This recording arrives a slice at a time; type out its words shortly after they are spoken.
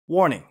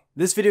Warning,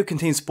 this video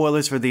contains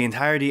spoilers for the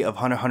entirety of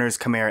Hunter x Hunter's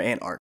Chimera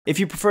Ant arc. If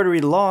you prefer to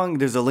read along,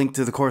 there's a link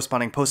to the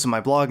corresponding post in my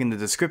blog in the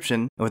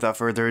description, and without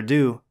further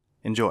ado,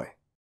 enjoy.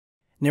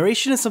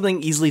 Narration is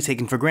something easily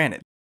taken for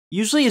granted.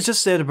 Usually it's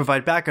just there to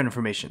provide background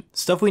information,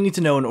 stuff we need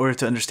to know in order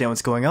to understand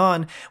what's going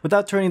on,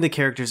 without turning the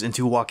characters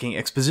into walking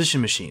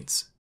exposition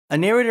machines. A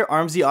narrator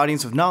arms the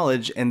audience with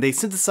knowledge, and they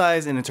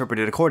synthesize and interpret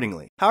it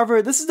accordingly.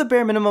 However, this is the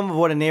bare minimum of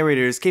what a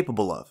narrator is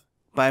capable of.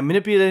 By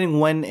manipulating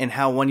when and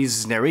how one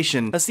uses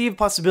narration, a sea of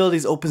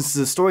possibilities opens to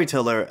the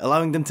storyteller,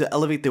 allowing them to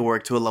elevate their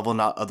work to a level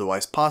not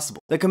otherwise possible.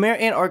 The Chimera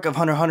Ant arc of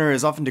Hunter x Hunter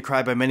is often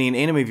decried by many an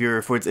anime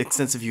viewer for its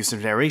extensive use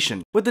of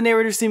narration, with the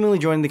narrator seemingly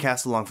joining the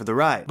cast along for the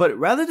ride. But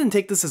rather than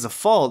take this as a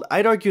fault,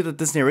 I'd argue that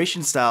this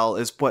narration style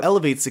is what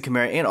elevates the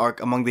Chimera Ant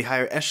arc among the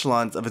higher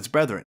echelons of its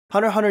brethren.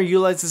 Hunter x Hunter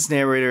utilizes this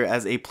narrator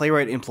as a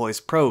playwright employs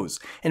prose,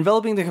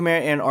 enveloping the Chimera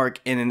Ant arc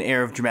in an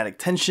air of dramatic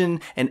tension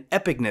and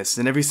epicness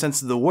in every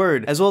sense of the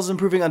word, as well as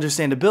improving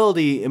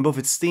understandability in both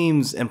its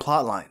themes and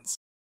plot lines.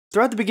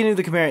 Throughout the beginning of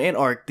the Chimera Ant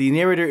arc, the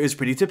narrator is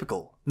pretty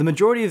typical. The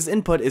majority of his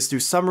input is through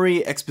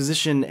summary,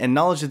 exposition, and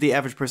knowledge that the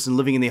average person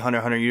living in the Hunter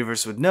x Hunter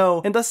universe would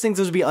know, and thus things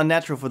that would be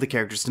unnatural for the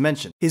characters to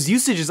mention. His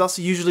usage is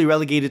also usually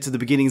relegated to the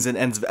beginnings and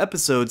ends of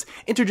episodes,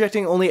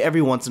 interjecting only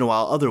every once in a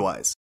while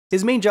otherwise.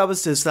 His main job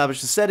is to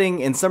establish the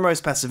setting and summarize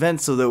past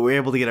events so that we're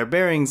able to get our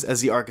bearings as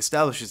the arc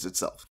establishes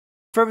itself.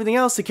 For everything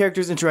else, the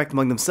characters interact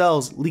among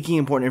themselves, leaking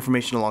important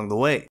information along the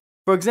way.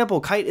 For example,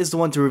 Kite is the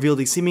one to reveal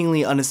the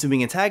seemingly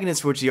unassuming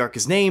antagonist for which the arc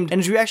is named, and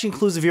his reaction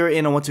clues the viewer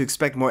in on what to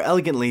expect more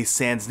elegantly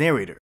sans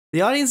narrator.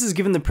 The audience is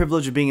given the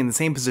privilege of being in the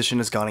same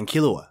position as Gon and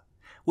Killua.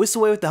 Whisked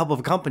away with the help of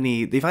a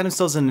company, they find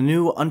themselves in a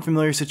new,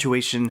 unfamiliar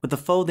situation with a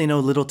foe they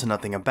know little to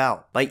nothing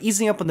about. By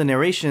easing up on the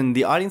narration,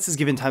 the audience is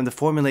given time to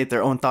formulate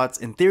their own thoughts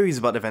and theories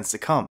about events to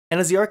come.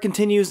 And as the arc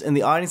continues and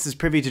the audience is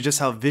privy to just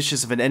how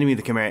vicious of an enemy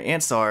the Chimera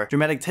Ants are,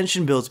 dramatic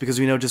tension builds because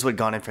we know just what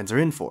Gon and friends are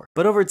in for.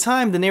 But over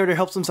time, the narrator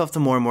helps himself to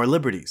more and more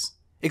liberties.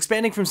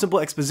 Expanding from simple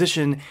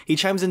exposition, he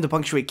chimes in to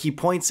punctuate key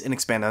points and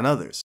expand on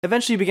others.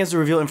 Eventually, he begins to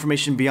reveal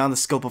information beyond the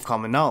scope of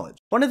common knowledge.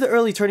 One of the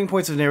early turning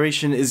points of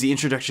narration is the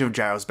introduction of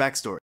Gyro's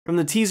backstory. From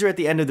the teaser at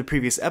the end of the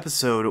previous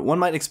episode, one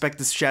might expect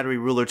this shadowy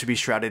ruler to be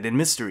shrouded in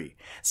mystery,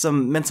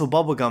 some mental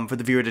bubblegum for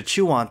the viewer to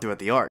chew on throughout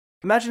the arc.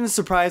 Imagine the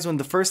surprise when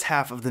the first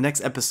half of the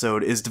next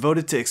episode is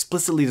devoted to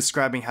explicitly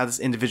describing how this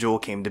individual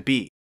came to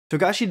be.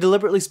 Togashi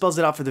deliberately spells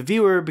it out for the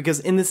viewer because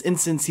in this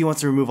instance he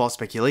wants to remove all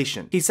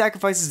speculation. He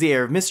sacrifices the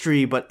air of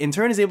mystery, but in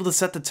turn is able to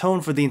set the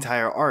tone for the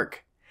entire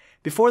arc.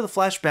 Before the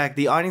flashback,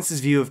 the audience's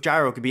view of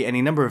Gyro could be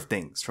any number of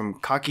things, from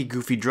cocky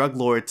goofy drug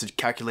lord to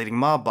calculating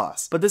mob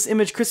boss, but this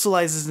image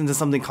crystallizes into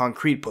something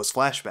concrete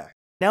post-flashback.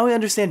 Now we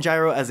understand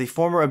Gyro as a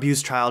former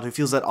abused child who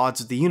feels at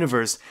odds with the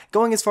universe,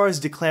 going as far as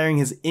declaring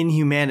his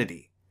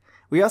inhumanity.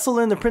 We also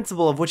learn the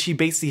principle of which he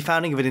based the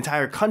founding of an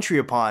entire country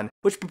upon,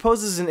 which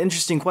proposes an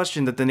interesting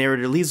question that the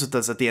narrator leaves with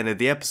us at the end of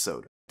the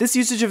episode. This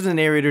usage of the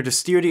narrator to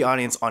steer the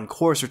audience on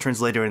course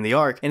returns later in the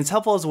arc, and is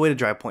helpful as a way to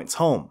drive points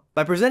home.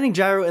 By presenting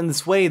Gyro in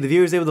this way, the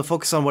viewer is able to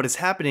focus on what is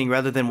happening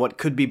rather than what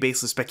could be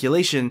baseless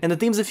speculation, and the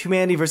themes of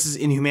humanity versus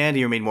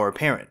inhumanity are made more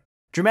apparent.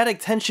 Dramatic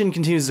tension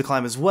continues to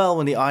climb as well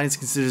when the audience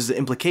considers the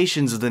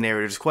implications of the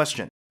narrator's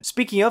question.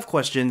 Speaking of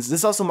questions,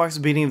 this also marks the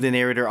beginning of the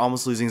narrator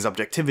almost losing his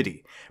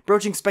objectivity,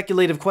 broaching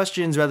speculative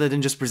questions rather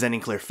than just presenting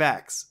clear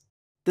facts.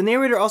 The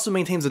narrator also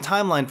maintains a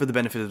timeline for the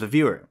benefit of the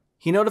viewer.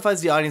 He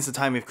notifies the audience the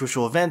timing of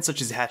crucial events such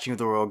as the hatching of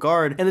the Royal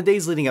Guard and the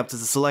days leading up to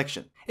the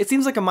selection. It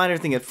seems like a minor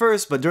thing at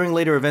first, but during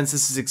later events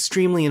this is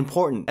extremely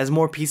important as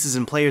more pieces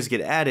and players get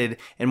added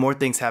and more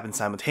things happen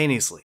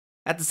simultaneously.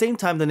 At the same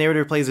time, the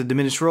narrator plays a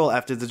diminished role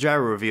after the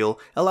Gyro reveal,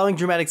 allowing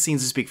dramatic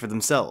scenes to speak for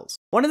themselves.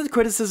 One of the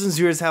criticisms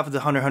viewers have of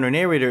the Hunter x Hunter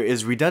narrator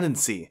is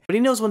redundancy, but he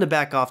knows when to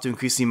back off to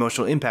increase the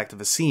emotional impact of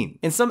a scene.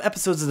 In some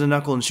episodes of the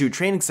Knuckle and Shoot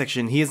training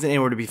section, he isn't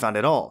anywhere to be found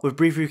at all, with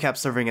brief recaps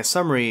serving as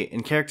summary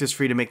and characters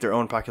free to make their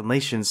own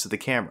proclamations to the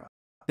camera.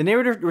 The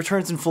narrator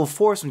returns in full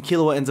force when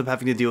Killua ends up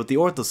having to deal with the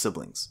Ortho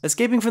siblings.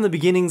 Escaping from the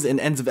beginnings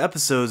and ends of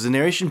episodes, the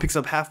narration picks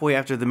up halfway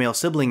after the male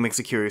sibling makes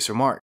a curious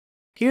remark.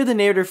 Here the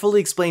narrator fully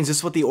explains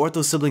just what the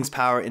Ortho siblings'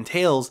 power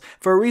entails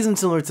for a reason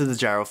similar to the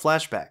Gyro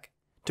flashback.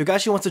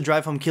 Togashi wants to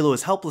drive home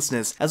Killua's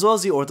helplessness as well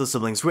as the Ortho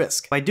siblings'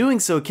 risk. By doing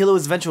so,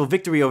 Killua's eventual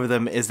victory over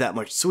them is that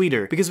much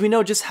sweeter, because we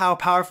know just how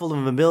powerful of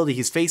an ability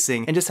he's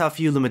facing and just how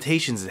few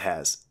limitations it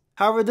has.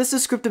 However, this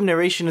descriptive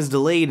narration is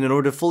delayed in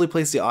order to fully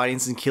place the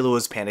audience in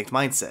Killua's panicked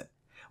mindset.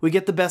 We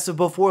get the best of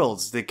both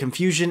worlds, the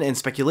confusion and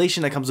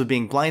speculation that comes with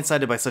being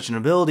blindsided by such an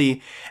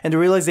ability, and the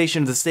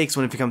realization of the stakes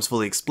when it becomes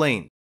fully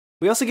explained.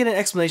 We also get an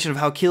explanation of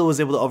how Killua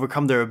was able to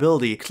overcome their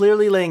ability,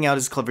 clearly laying out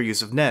his clever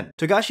use of Nen.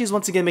 Togashi is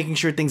once again making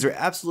sure things are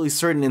absolutely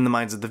certain in the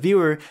minds of the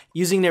viewer,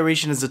 using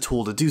narration as a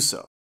tool to do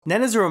so.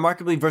 Nen is a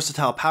remarkably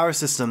versatile power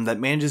system that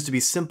manages to be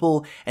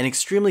simple and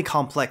extremely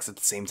complex at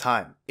the same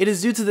time. It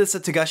is due to this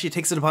that Togashi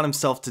takes it upon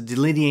himself to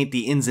delineate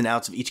the ins and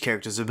outs of each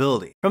character's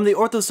ability. From the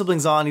Ortho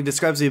siblings on, he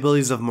describes the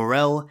abilities of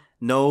Morel,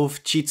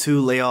 Nove,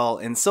 Chitu, Leal,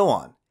 and so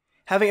on.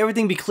 Having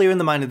everything be clear in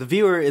the mind of the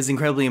viewer is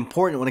incredibly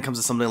important when it comes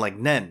to something like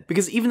Nen,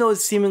 because even though it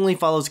seemingly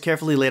follows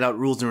carefully laid out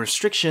rules and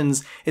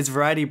restrictions, its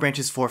variety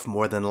branches forth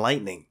more than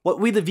lightning. What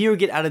we the viewer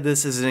get out of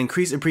this is an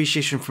increased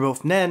appreciation for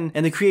both Nen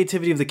and the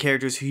creativity of the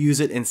characters who use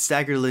it in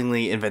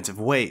staggeringly inventive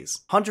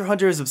ways. Hunter x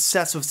Hunter is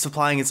obsessed with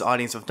supplying its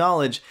audience with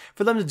knowledge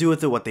for them to do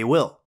with it what they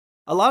will.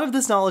 A lot of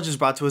this knowledge is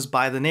brought to us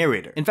by the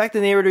narrator. In fact, the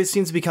narrator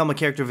seems to become a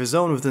character of his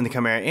own within the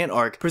Chimera Ant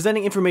arc,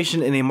 presenting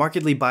information in a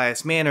markedly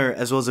biased manner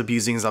as well as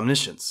abusing his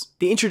omniscience.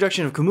 The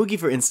introduction of Komugi,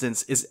 for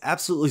instance, is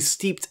absolutely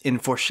steeped in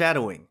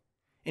foreshadowing.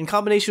 In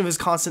combination with his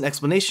constant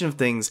explanation of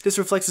things, this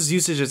reflects his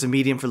usage as a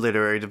medium for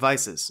literary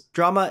devices.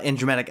 Drama and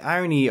dramatic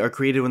irony are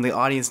created when the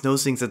audience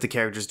knows things that the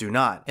characters do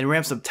not, and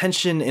ramps up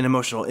tension and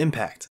emotional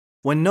impact.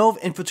 When Nov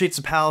infiltrates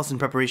the palace in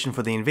preparation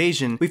for the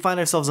invasion, we find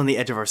ourselves on the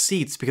edge of our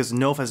seats because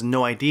Nov has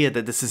no idea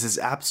that this is his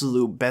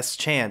absolute best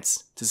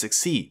chance to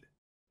succeed.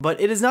 But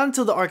it is not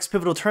until the arc's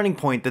pivotal turning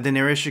point that the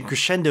narration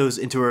crescendos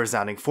into a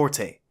resounding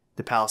forte,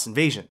 the palace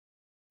invasion.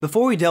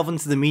 Before we delve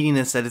into the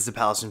meatiness that is the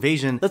palace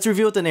invasion, let's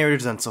review what the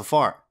narrator's done so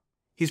far.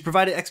 He's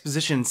provided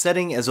exposition and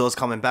setting as well as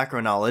common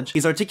background knowledge,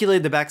 he's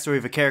articulated the backstory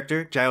of a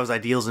character, Gyro's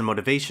ideals and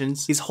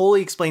motivations, he's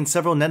wholly explained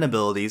several Nen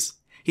abilities,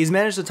 he's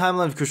managed the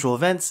timeline of crucial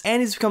events, and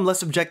he's become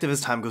less objective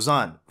as time goes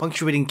on,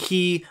 punctuating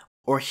key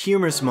or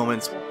humorous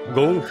moments.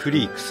 ゴンフ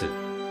リークス、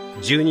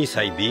12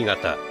歳 B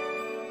型、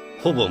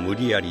ほぼ無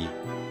理やり、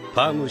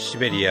パームシ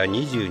ベリア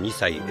22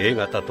歳 A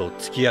型と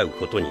付き合う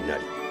ことにな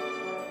り、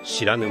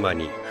知らぬ間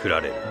に振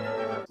られる。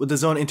With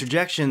his own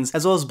interjections,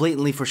 as well as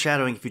blatantly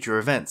foreshadowing future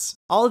events.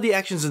 All of the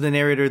actions of the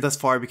narrator thus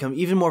far become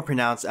even more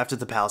pronounced after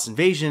the palace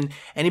invasion,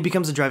 and he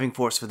becomes a driving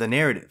force for the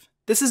narrative.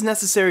 This is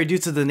necessary due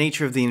to the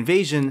nature of the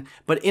invasion,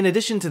 but in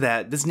addition to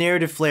that, this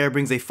narrative flair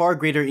brings a far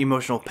greater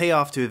emotional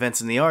payoff to events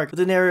in the arc with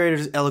the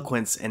narrator's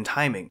eloquence and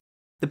timing.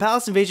 The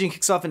palace invasion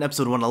kicks off in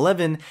episode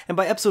 111, and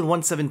by episode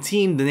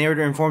 117, the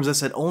narrator informs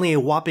us that only a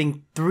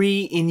whopping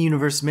 3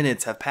 in-universe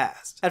minutes have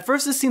passed. At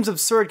first this seems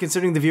absurd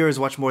considering the viewers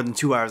watch more than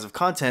 2 hours of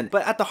content,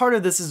 but at the heart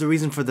of this is the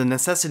reason for the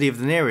necessity of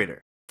the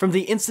narrator. From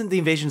the instant the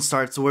invasion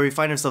starts to where we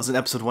find ourselves in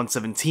episode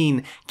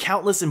 117,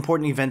 countless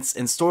important events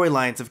and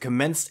storylines have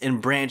commenced and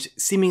branched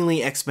seemingly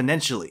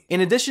exponentially. In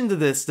addition to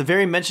this, the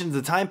very mention of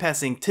the time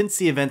passing tints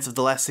the events of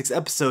the last 6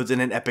 episodes in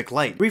an epic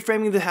light,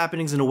 reframing the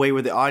happenings in a way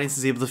where the audience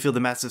is able to feel the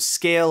massive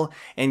scale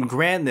and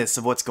grandness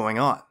of what's going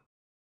on.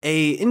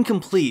 A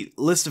incomplete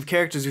list of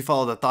characters we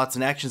follow the thoughts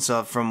and actions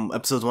of from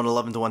episodes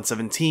 111 to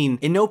 117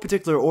 in no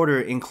particular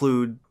order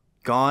include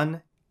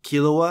Gon,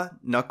 Killua,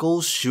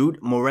 Knuckles,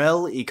 Shoot,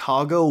 Morel,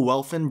 Ikago,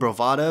 Welfin,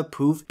 Bravada,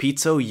 Poof,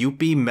 Pizzo,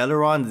 Yuppie,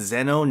 Meleron,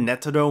 Zeno,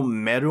 Netero,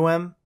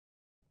 Meruem,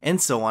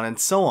 and so on and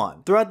so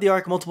on. Throughout the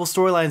arc, multiple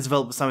storylines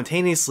develop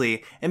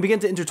simultaneously and begin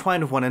to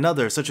intertwine with one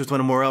another, such as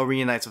when Morel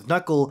reunites with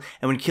Knuckle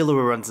and when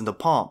Killua runs into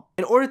Palm.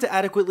 In order to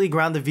adequately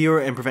ground the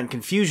viewer and prevent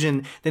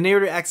confusion, the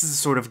narrator acts as a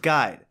sort of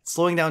guide,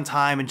 slowing down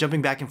time and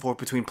jumping back and forth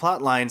between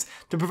plot lines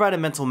to provide a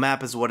mental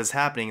map as to what is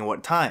happening and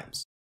what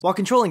times. While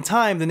controlling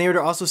time, the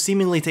narrator also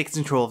seemingly takes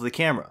control of the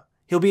camera.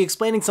 He'll be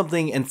explaining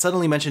something and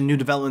suddenly mention new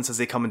developments as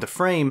they come into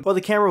frame, while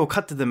the camera will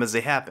cut to them as they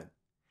happen.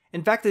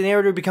 In fact, the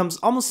narrator becomes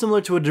almost similar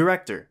to a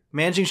director,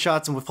 managing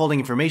shots and withholding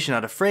information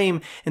out of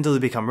frame until they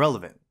become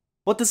relevant.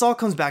 What this all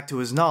comes back to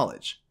is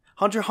knowledge.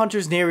 Hunter x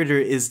Hunter's narrator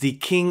is the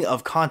king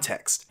of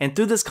context, and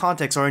through this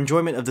context our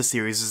enjoyment of the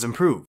series is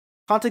improved.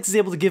 Context is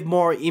able to give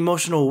more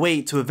emotional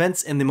weight to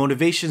events and the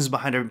motivations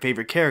behind our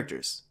favorite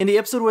characters. In the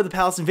episode where the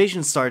palace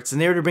invasion starts, the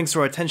narrator brings to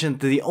our attention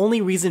that the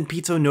only reason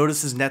Pizzo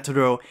notices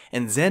Netero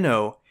and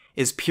Zeno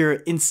is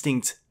pure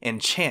instinct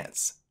and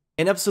chance.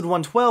 In episode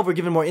 112, we're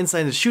given more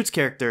insight into Shoot's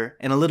character,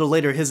 and a little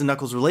later his and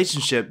Knuckles'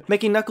 relationship,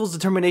 making Knuckles'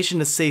 determination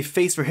to save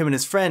face for him and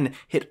his friend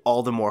hit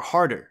all the more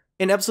harder.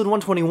 In episode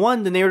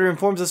 121, the narrator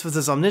informs us with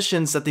his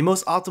omniscience that the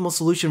most optimal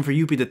solution for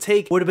Yuppie to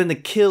take would have been to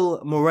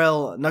kill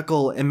Morel,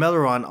 Knuckle, and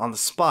Meleron on the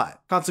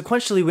spot.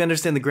 Consequently, we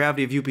understand the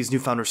gravity of Yuppie's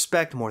newfound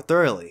respect more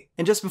thoroughly.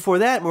 And just before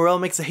that, Morel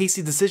makes a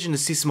hasty decision to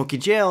see Smoky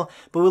jail,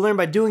 but we learn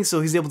by doing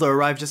so he's able to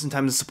arrive just in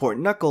time to support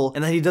Knuckle,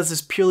 and that he does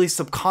this purely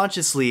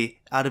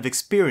subconsciously out of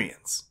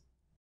experience.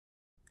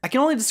 I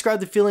can only describe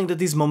the feeling that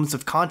these moments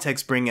of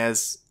context bring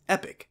as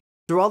epic.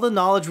 Through all the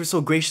knowledge we're so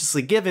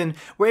graciously given,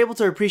 we're able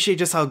to appreciate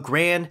just how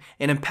grand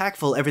and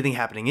impactful everything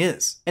happening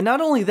is. And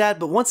not only that,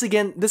 but once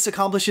again, this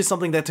accomplishes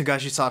something that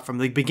Togashi sought from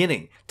the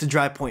beginning, to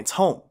drive points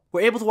home.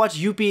 We're able to watch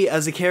Yuppie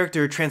as a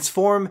character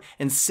transform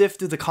and sift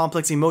through the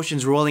complex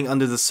emotions rolling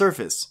under the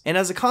surface. And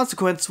as a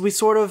consequence, we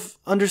sort of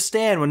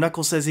understand when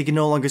Knuckles says he can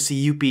no longer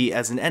see Yuppie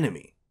as an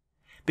enemy,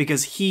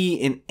 because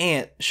he and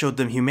Ant showed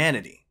them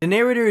humanity. The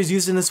narrator is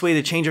used in this way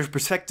to change our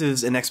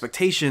perspectives and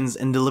expectations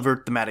and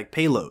deliver thematic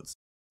payloads.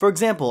 For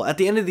example, at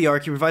the end of the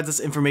arc, he provides us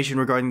information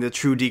regarding the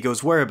true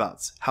Digo's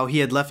whereabouts, how he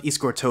had left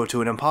Escorto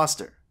to an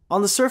imposter.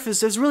 On the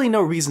surface, there's really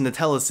no reason to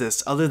tell us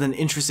this other than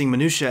interesting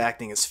minutia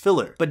acting as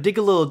filler, but dig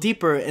a little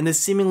deeper and this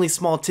seemingly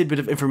small tidbit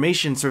of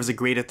information serves a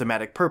greater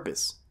thematic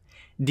purpose.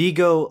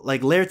 Digo,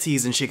 like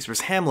Laertes in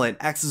Shakespeare's Hamlet,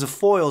 acts as a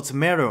foil to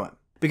Meruem.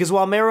 Because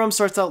while Meruem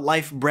starts out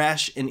life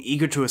brash and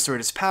eager to assert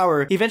his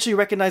power, he eventually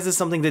recognizes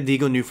something that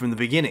Digo knew from the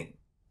beginning.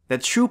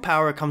 that true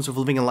power comes with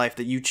living a life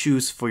that you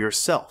choose for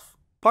yourself.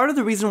 Part of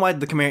the reason why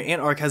the Chimera Ant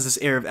arc has this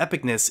air of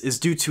epicness is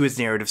due to its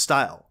narrative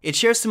style. It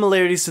shares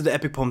similarities to the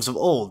epic poems of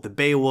old, the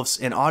Beowulfs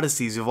and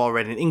Odysseys you've all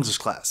read in English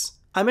class.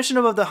 I mentioned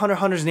above that Hunter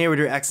x Hunter's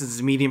narrator acts as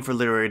a medium for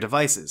literary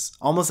devices,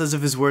 almost as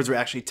if his words were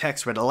actually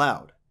text read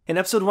aloud. In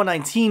episode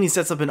 119, he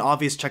sets up an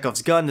obvious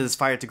Chekhov's gun that is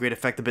fired to great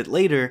effect a bit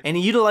later, and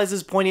he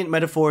utilizes poignant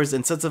metaphors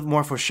and sets up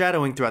more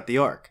foreshadowing throughout the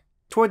arc.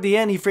 Toward the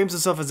end, he frames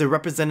himself as a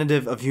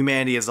representative of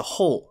humanity as a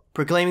whole,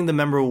 proclaiming the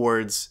memorable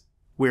words,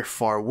 "We're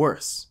far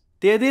worse."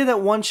 The idea that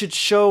one should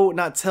show,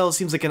 not tell,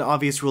 seems like an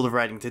obvious rule of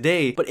writing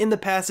today, but in the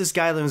past this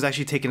guideline was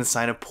actually taken as a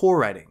sign of poor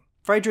writing.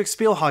 Friedrich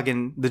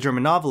Spielhagen, the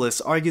German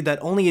novelist, argued that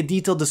only a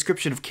detailed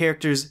description of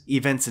characters,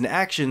 events, and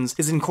actions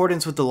is in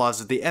accordance with the laws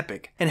of the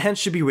epic, and hence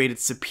should be rated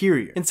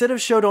superior. Instead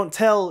of show don't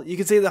tell, you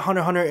could say that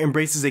Hunter x Hunter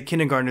embraces a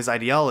kindergartner's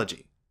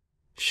ideology.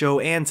 Show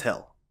and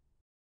tell.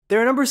 There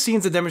are a number of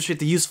scenes that demonstrate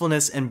the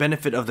usefulness and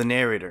benefit of the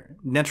narrator.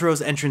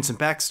 Netero's entrance and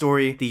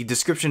backstory, the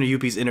description of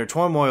Yuppie's inner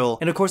turmoil,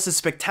 and of course the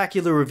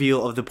spectacular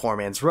reveal of the poor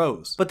man's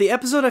rose. But the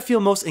episode I feel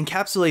most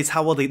encapsulates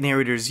how well the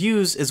narrator is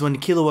used is when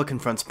Killua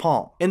confronts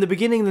Palm. In the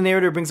beginning, the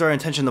narrator brings our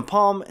attention to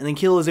Palm, and then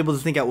Killua is able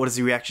to think out what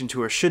his reaction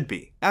to her should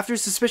be. After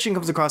suspicion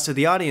comes across to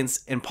the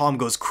audience, and Palm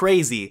goes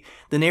crazy,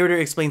 the narrator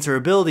explains her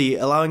ability,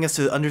 allowing us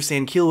to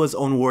understand Killua's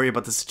own worry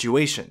about the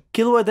situation.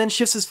 Killua then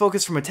shifts his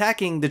focus from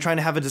attacking to trying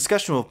to have a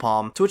discussion with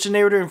Palm, to which the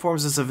narrator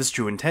informs us of his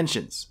true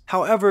intentions.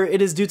 However,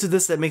 it is due to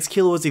this that makes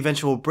Killua's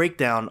eventual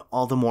breakdown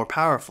all the more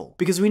powerful,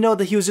 because we know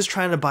that he was just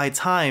trying to buy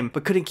time,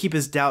 but couldn't keep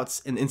his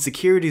doubts and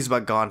insecurities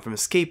about Gon from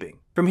escaping.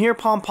 From here,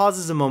 Palm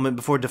pauses a moment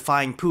before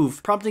defying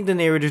Poof, prompting the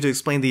narrator to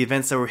explain the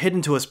events that were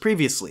hidden to us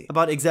previously,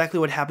 about exactly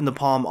what happened to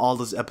Palm all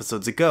those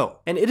episodes ago.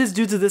 And it is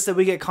due to this that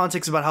we get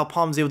context about how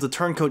Palm is able to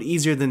turncoat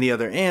easier than the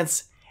other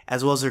ants,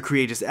 as well as their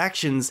courageous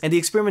actions, and the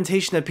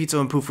experimentation that Pizzo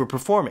and Poof were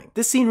performing.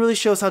 This scene really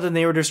shows how the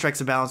narrator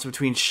strikes a balance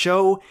between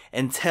show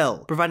and tell,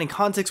 providing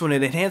context when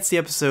it enhances the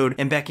episode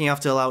and backing off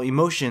to allow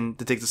emotion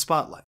to take the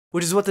spotlight,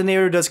 which is what the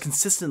narrator does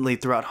consistently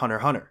throughout Hunter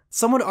x Hunter.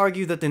 Some would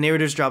argue that the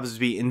narrator's job is to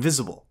be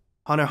invisible.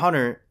 Hunter x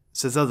Hunter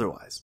says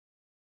otherwise.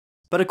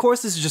 But of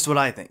course this is just what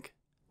I think.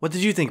 What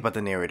did you think about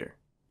the narrator?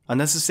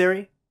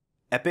 Unnecessary?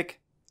 Epic?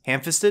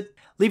 Ham-fisted?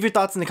 Leave your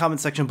thoughts in the comment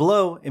section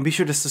below, and be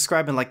sure to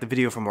subscribe and like the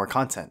video for more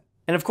content.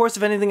 And of course,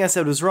 if anything I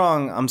said was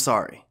wrong, I'm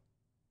sorry.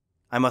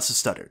 I must have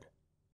stuttered.